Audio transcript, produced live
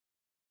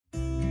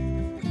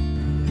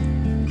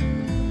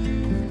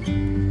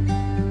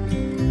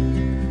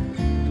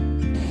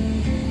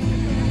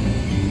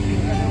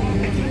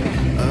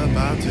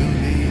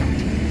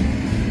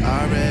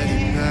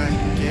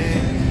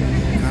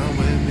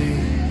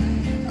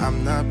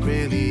I'm not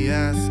really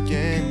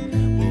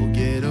asking. We'll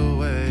get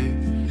away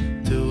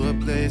to a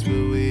place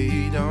where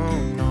we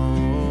don't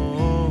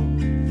know.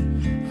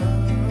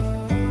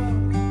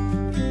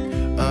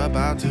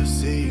 About to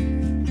see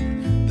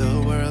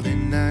the world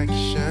in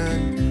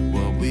action,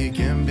 what we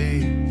can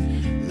be,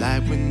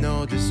 life with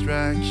no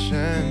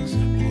distractions.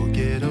 We'll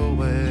get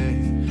away,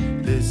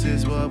 this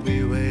is what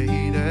we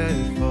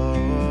waited for.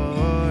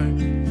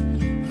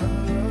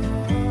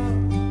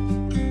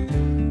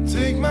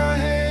 Take my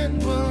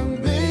hand, we'll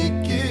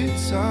make it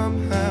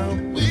somehow.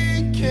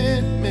 We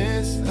can't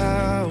miss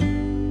out.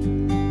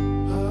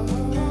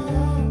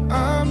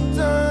 I'm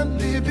done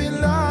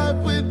living life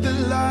with the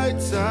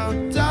lights out.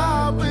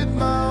 Die with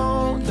my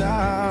own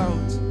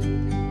doubts.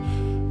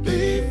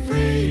 Be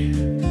free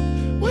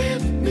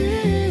with me.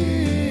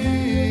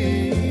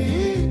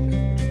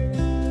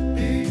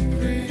 Be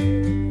free.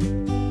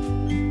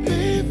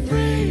 Be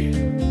free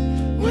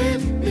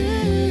with me.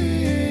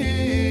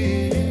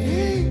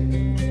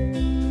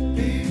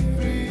 Be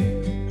free.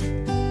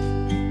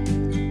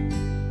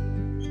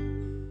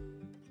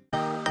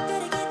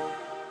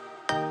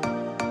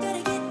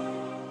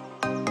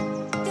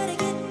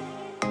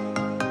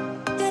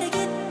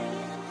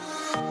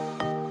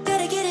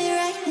 Gotta get it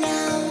right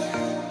now.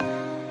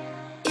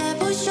 Yeah,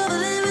 push all the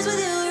limits with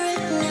you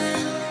right now.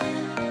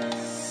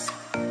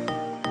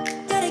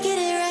 Gotta get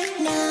it right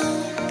now.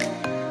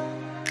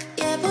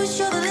 Yeah, push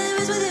all the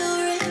limits with you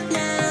right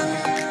now.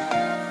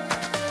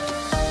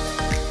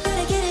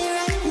 Gotta get it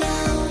right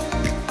now.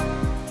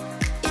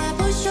 Yeah,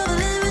 push all the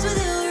limits with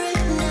you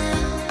right now.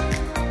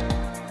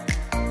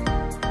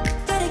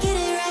 Gotta get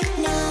it right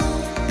now.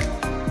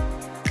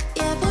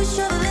 Yeah, push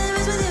all the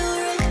limits with you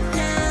right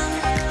now.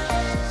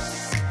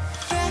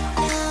 Right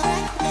now,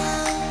 right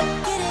now,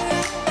 get it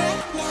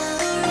right now,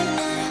 right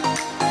now,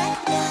 right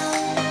now,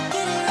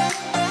 get it right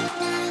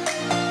now,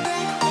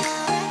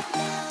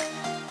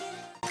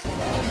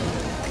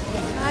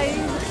 Hi,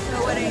 so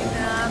we're in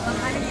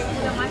Mahane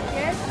Yehuda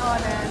market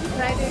on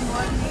Friday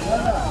morning.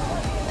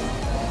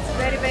 It's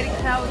very, very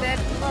crowded.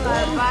 People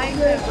are buying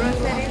their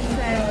groceries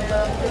and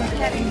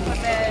preparing for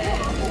the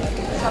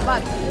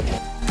Shabbat.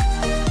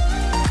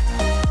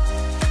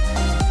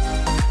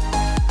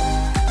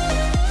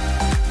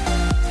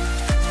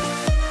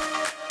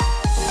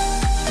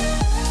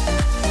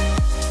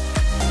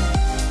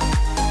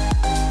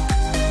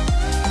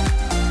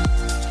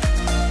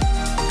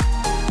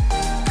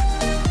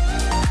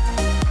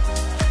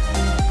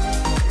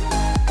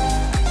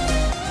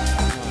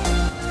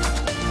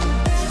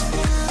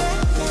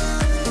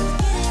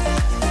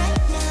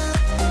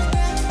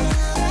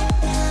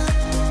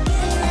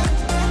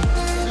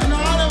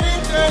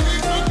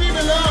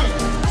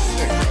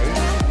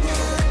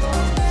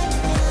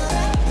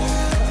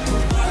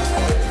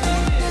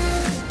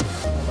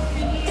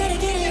 gotta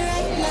get it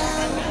right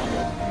now.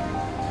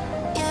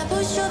 Yeah,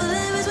 push all the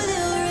limits with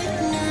you right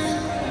now.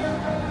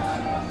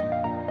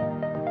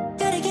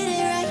 Gotta get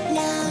it right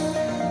now.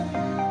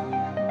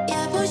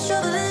 Yeah, push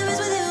all the limits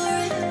with you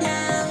right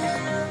now.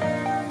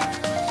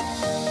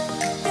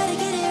 Gotta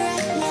get it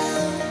right now.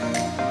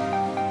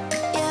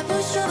 Yeah,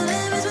 push all the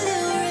limits with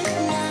you right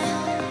now.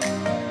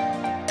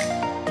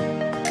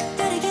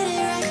 Gotta get it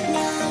right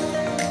now.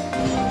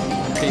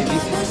 Okay,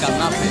 this is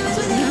canapé.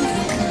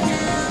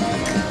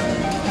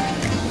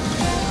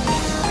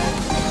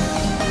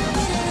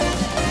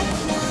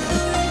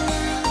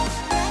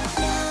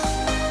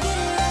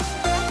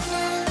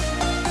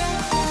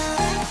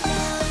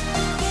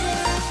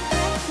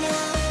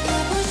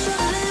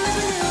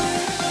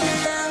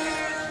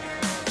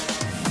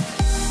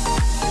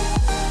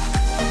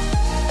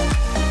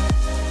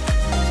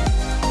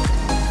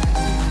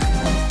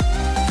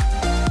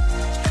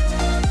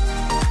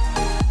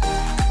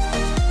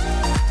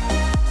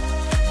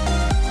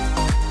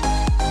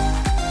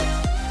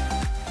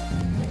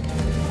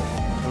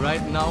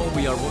 Right now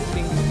we are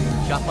walking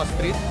in Jaffa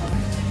Street,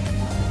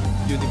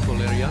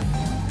 beautiful area.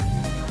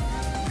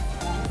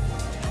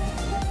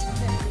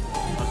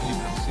 As you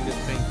can see the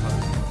train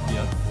cars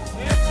here.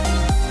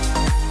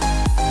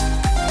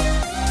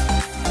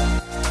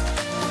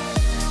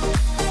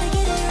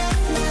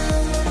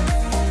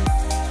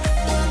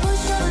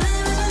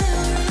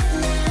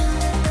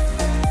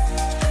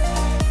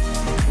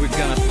 We're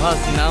gonna pass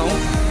now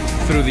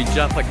through the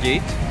Jaffa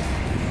gate.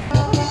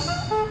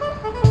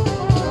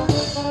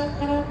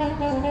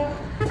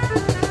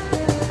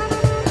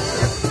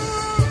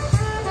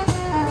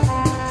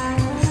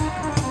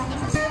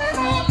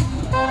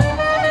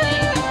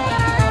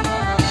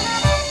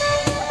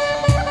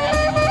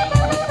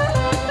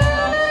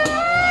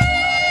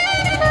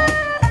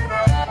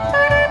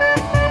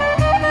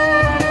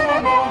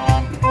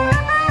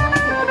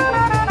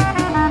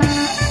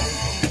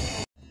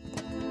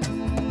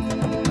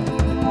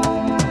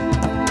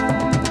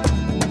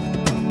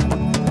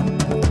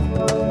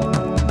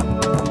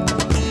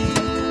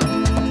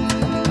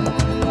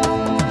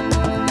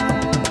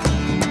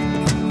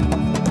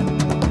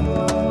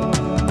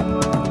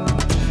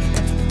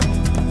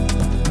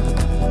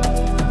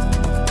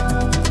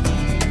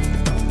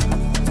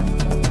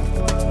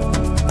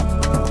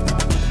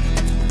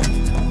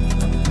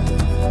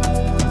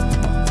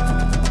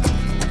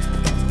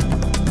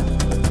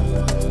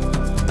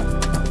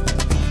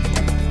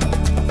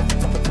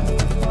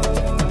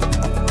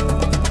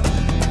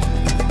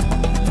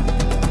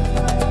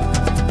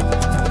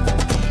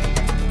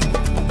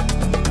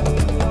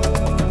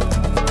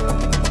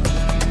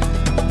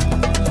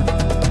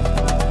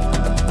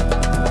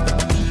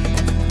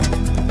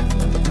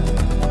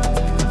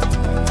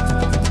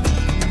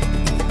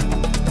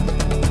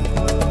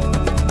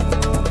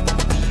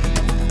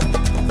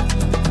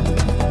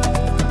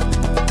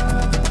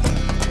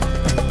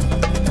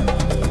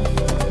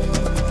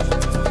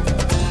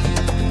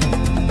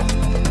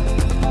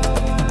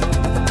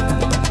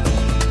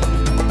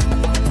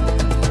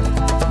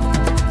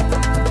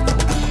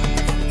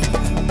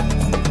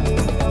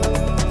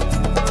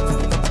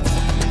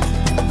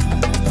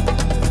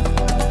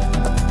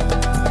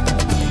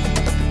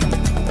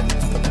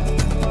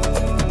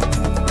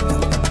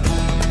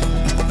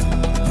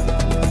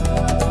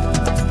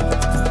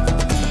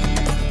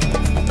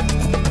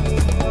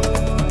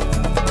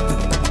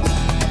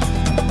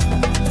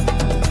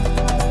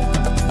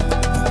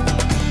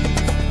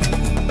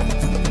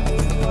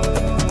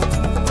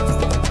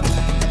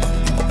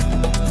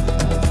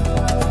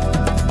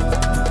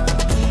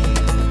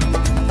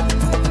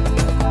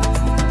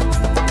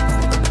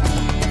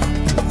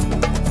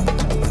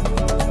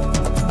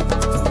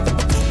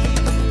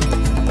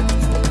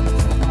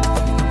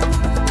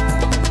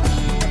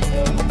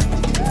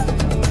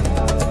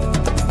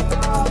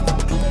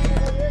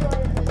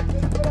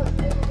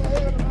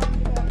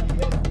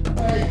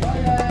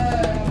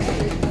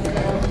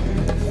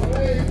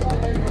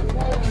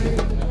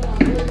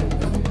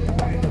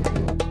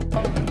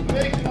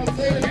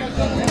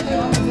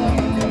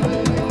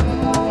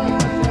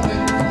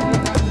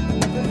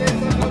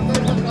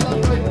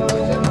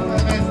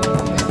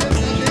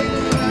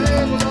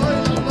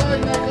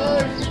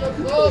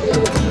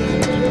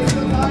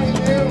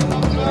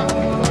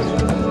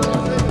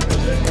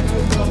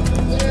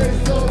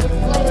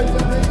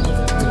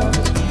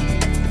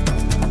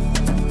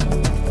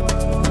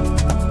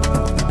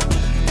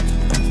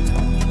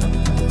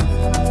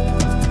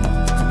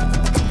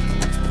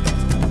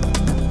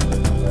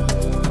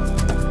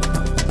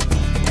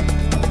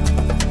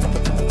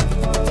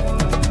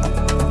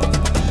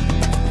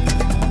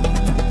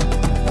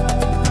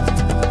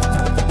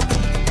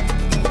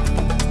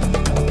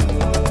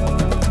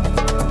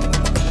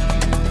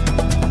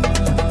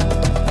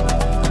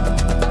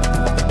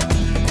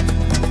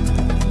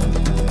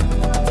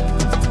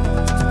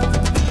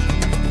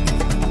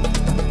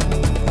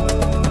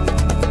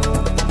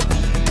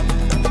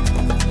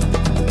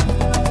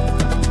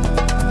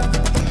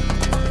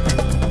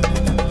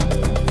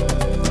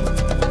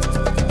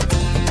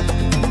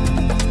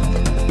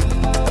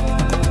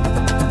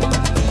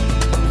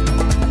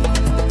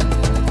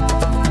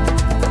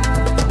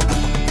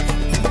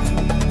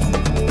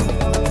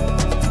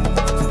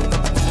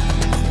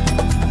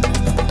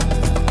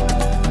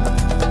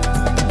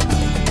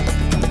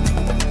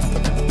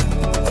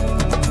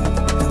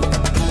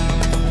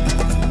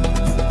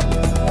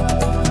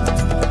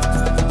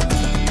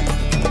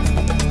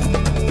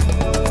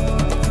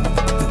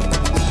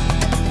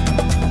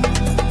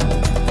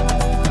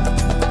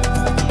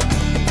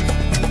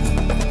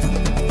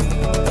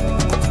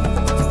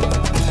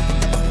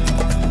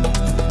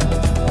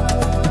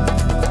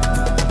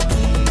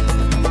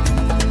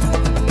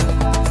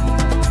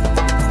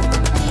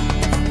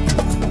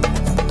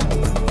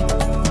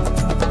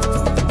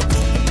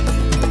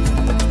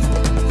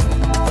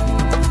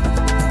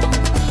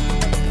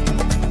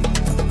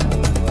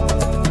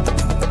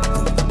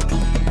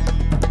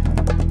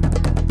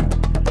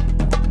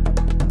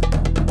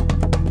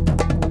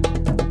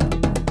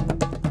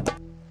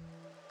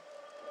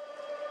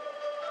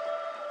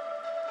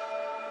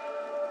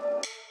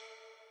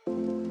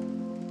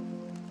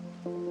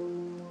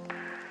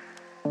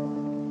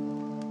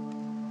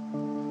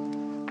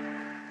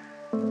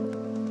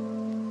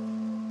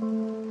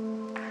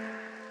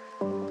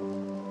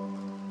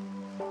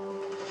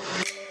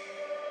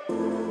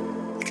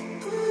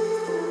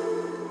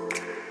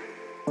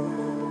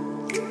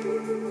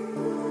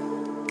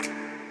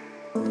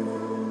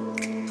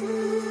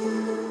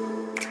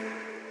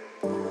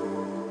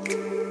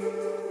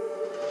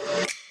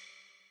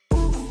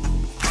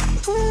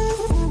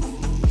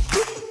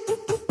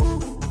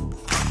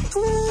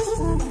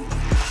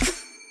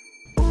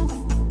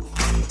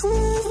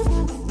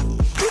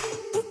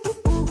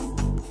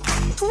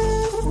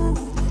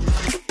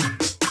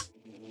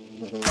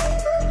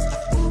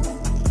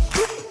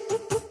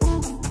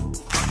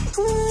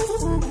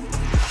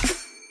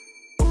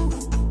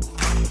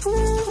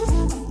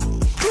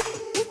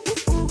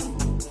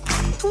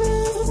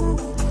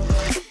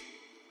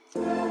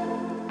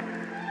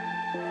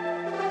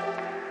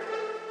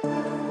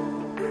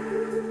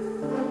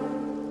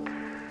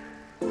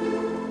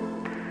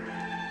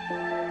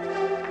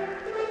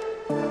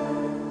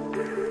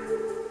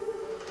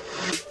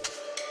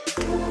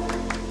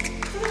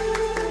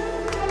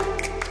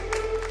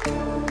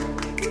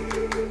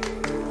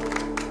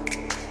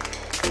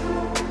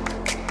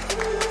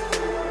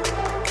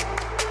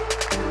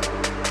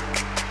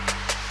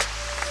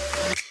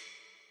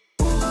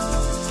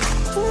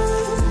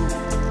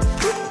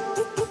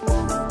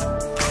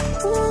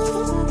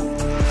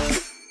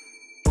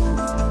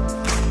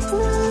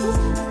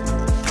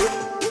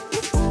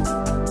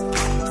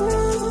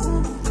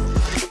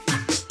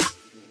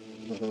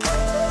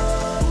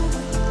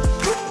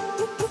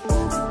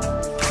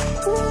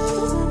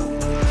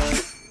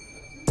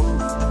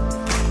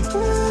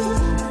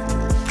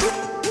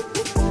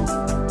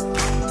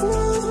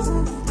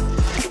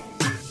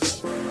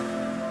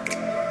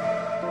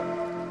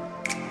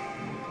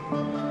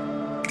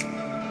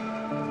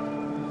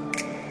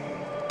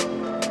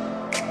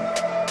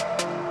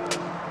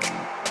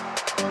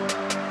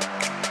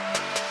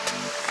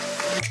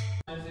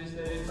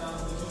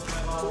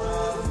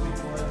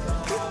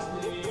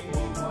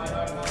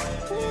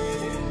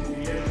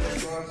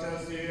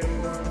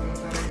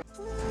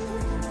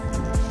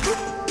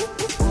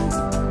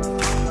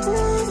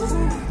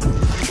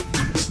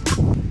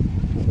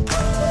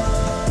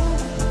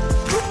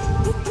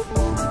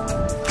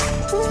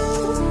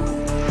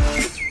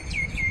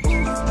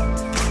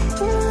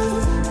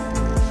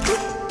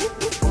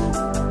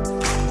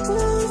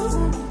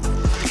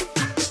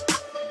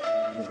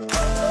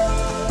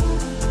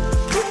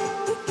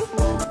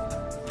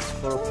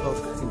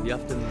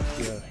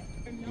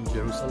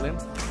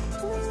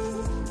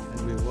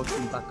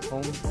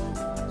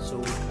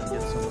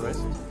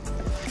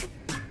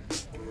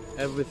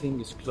 everything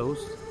is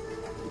closed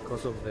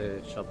because of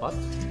the Shabbat.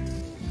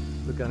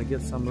 We're gonna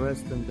get some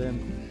rest and then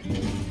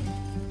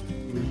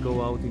we'll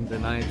go out in the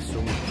night so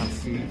we can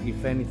see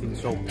if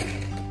anything's open.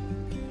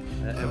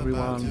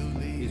 Everyone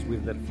is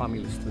with their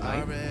families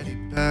tonight. Already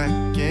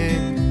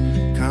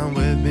packing, come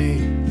with me.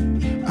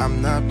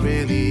 I'm not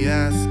really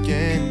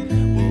asking.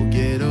 We'll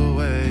get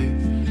away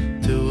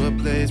to a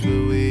place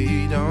where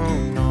we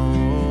don't know.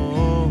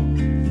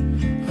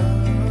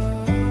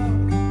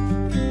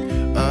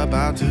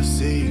 About to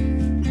see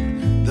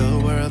the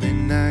world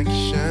in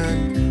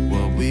action,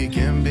 what we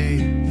can be,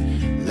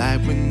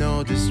 life with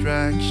no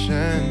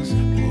distractions.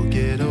 We'll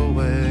get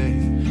away.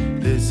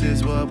 This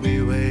is what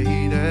we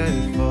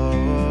waited for.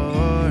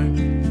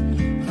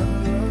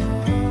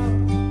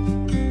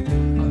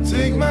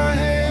 Take my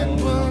hand,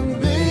 we'll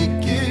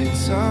make it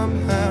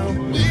somehow.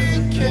 We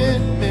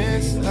can't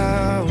miss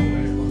out.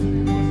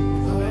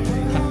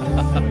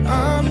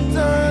 I'm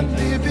done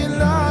living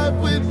life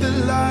with the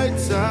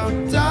lights out,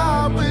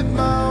 down with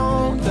my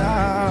own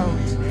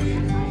doubts.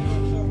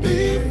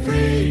 Be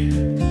free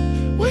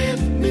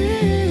with me.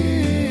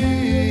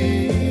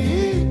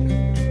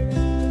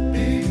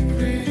 Be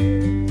free.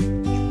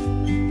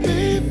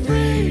 Be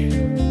free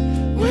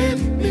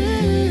with me.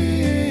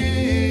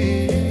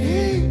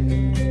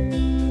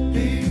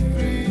 Be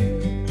free.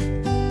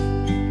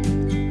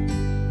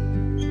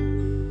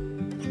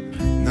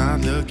 Not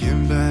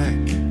looking back.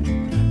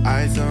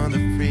 Eyes on the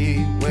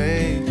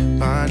freeway,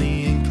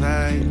 Bonnie and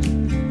Clyde,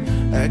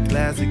 a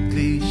classic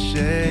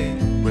cliche.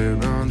 We're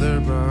on the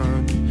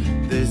run.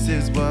 This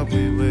is what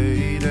we wait.